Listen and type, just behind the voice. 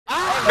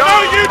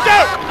you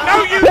don't!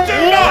 No, you do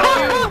not!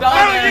 No,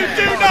 you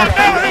do not!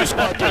 No, who's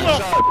you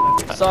little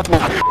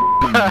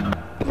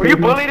Were you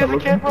bullied as a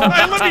kid, bro?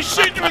 Hey, let me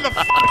shoot you in the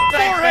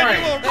forehead,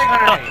 you little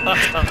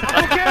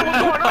Okay, what's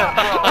going on,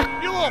 bro?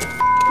 You little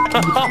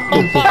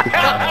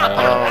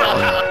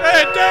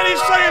Hey,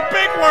 Daddy's saying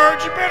big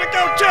words. You better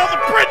go tell the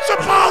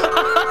principal.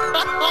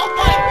 Oh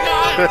my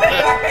god!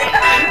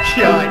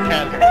 Yeah, I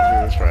can't do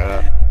this right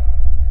now.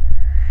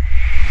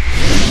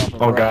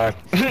 Oh god.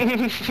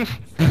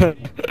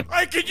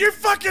 Hey, can you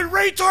fucking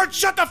retard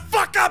shut the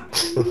fuck up?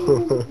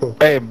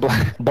 Hey,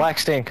 Black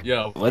Stink.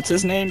 Yo. What's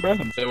his name, bro?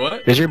 Say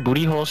what? Is your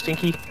booty hole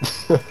stinky?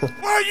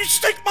 Why you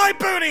stink my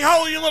booty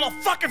hole, you little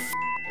fucking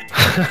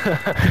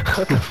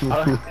What the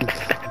fuck?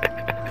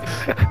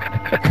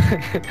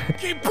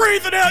 Keep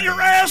breathing out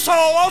your asshole.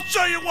 I'll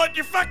show you what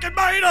you're fucking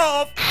made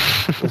of.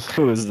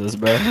 Who is this,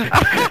 bro?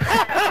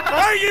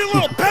 Hey, you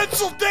little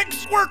pencil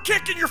dicks, we're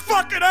kicking your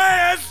fucking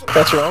ass.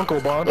 That's your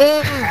uncle, Bob.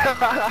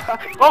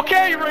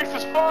 Okay, you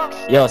racist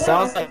fucks. Yo,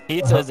 sounds like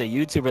Pizza is a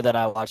YouTuber that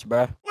I watch,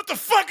 bro. What the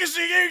fuck is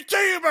a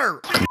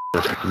YouTuber?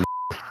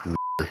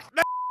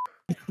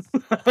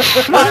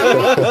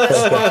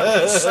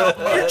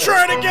 You're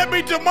trying to get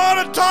me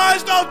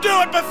demonetized? I'll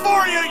do it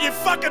before you, you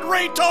fucking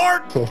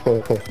retard!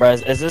 Bro,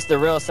 is this the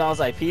real Sounds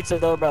Like Pizza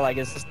though, bro? Like,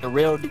 is this the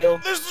real deal?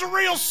 This is a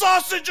real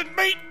sausage and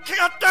meat.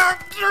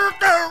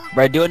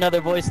 Bro, do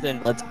another voice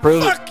then. Let's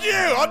prove it. Fuck you!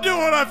 I'll do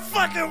what I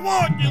fucking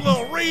want, you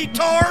little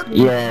retard!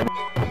 Yeah.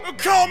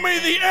 Call me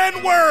the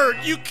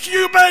N-word, you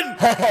Cuban!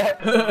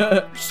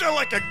 You sound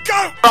like a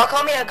goat! Bro,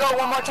 call me a goat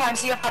one more time,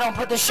 see if I don't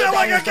put this shit Sound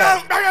down like a your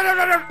goat!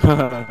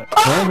 throat.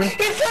 Oh, he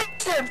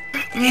fixed him!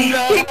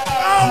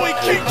 Oh, he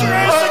kicked your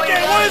ass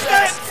again! What is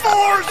that?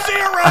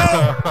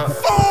 4-0!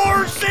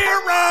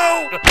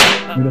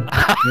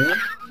 4-0!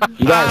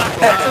 You guys.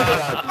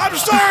 I'm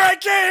sorry, I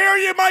can't hear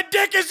you! My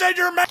dick is in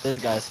your mouth! This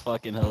guy's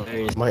fucking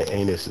hilarious. My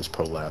anus is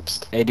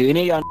prolapsed. Hey, do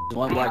any of y'all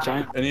want Black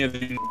Giant? Any of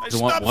these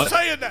Stop want what?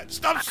 saying that!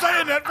 Stop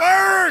saying that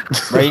word!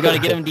 Bro, you gotta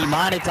get him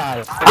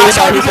demonetized. This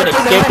guy who's gonna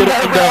escape through the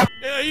window.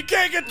 Yeah, you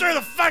can't get through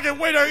the fucking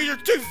window, you're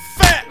too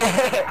fat!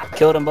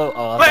 Killed them both.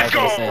 Oh, I was about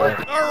to say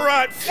that.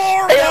 Alright,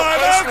 4-1,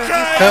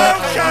 okay,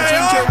 alright.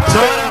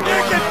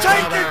 You can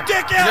take your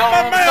dick out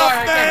my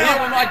mouth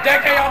now! my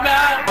dick in your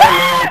mouth!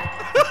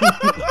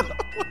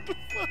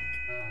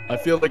 I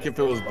feel like if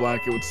it was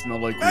black, it would smell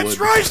like That's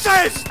wood.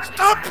 racist!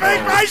 Stop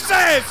being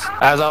racist!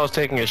 As I was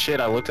taking a shit,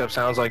 I looked up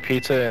Sounds Like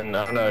Pizza, and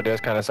I don't know, it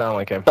does kind of sound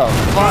like him. Boom!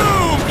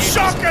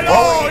 Shock it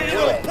all, you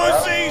little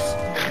pussies!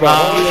 Bro,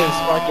 he is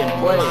fucking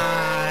play.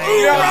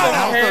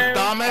 Hoorah! the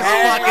dumbest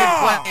Hoorah!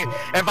 fucking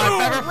play. If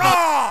I've ever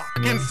Hoorah!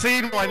 fucking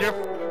seen one, you're.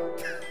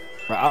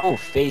 Bro, I will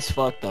face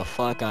fuck the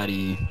fuck out of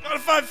you. Not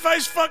if I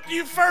face fuck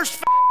you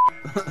first,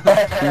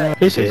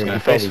 He's just gonna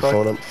face fuck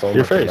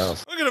your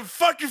face. I'm gonna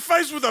fuck your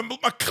face with a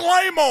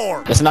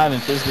claymore! It's not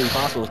even physically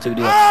possible to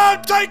do it.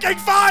 I'm taking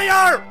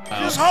fire!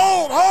 Just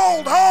hold!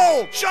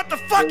 Shut the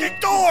fucking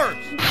doors!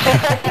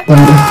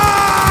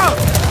 Ah!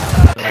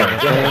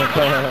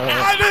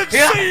 I didn't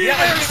see you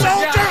there,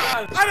 soldier!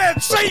 I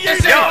didn't see you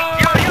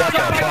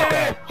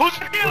there! Who's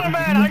the killer,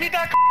 man? I need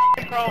that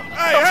bro.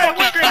 Hey,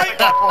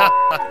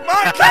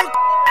 my coat!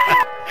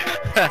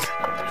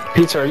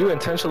 Pizza, are you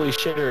intentionally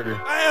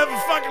shitting? I have a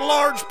fucking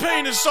large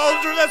penis,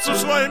 soldier. That's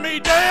what's weighing me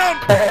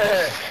down.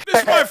 This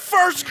is my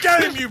first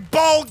game, you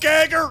ball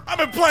gagger. I've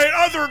been playing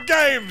other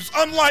games,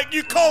 unlike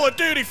you Call of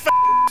Duty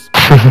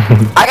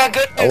I got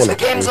good news, the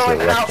game's only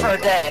been out for a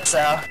day,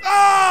 so.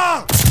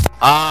 Ah!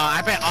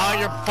 I bet all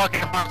your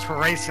fucking hearts were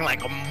racing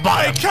like a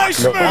Hey, motherfucker.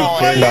 K-Smooth,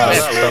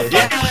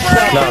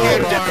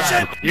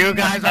 You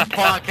guys are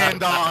fucking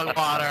dog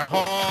water.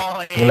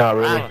 Holy. Not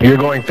really. You're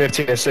going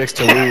 15-6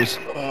 to lose.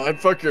 I'd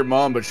fuck your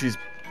mom, but she's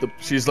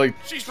like.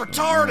 She's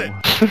retarded.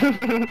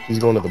 He's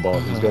going to the ball.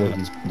 He's going to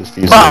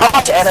defuse.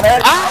 Watch anime.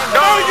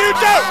 No, you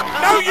don't.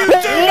 No, you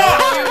do not.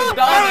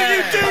 No,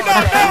 you do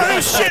not. No,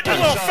 who's shit, you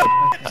little f***.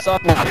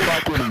 Suck my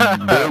fucking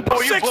dick.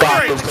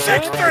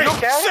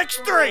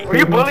 6'3". Were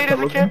you bullied as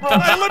a kid, bro?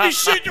 Hey, let me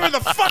shoot you in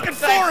the fucking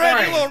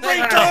forehead, you little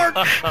retard.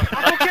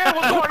 Okay,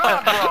 what's going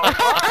on,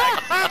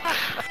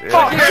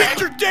 bro? Get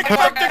your dick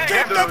like the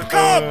kingdom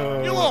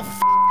come, you little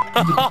f***. I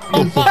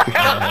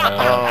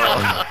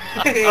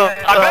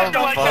bet you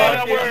like saying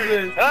that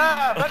word. I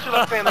bet you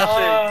like saying that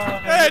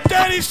shit. Hey,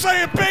 Daddy's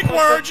saying big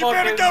words. You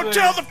better go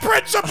tell the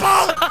principal.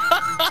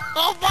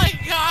 Oh my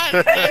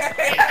god!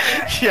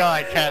 Yeah,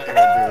 I can't even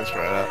do this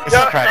right now. It's a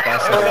crack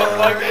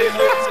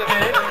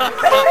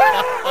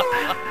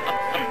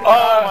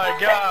Oh my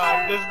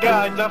god, this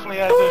guy definitely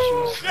has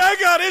issues. I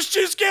got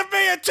issues. Give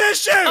me a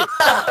tissue.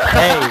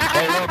 Hey,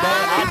 little bro,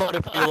 I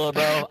voted for you, little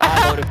bro.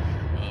 I voted for you.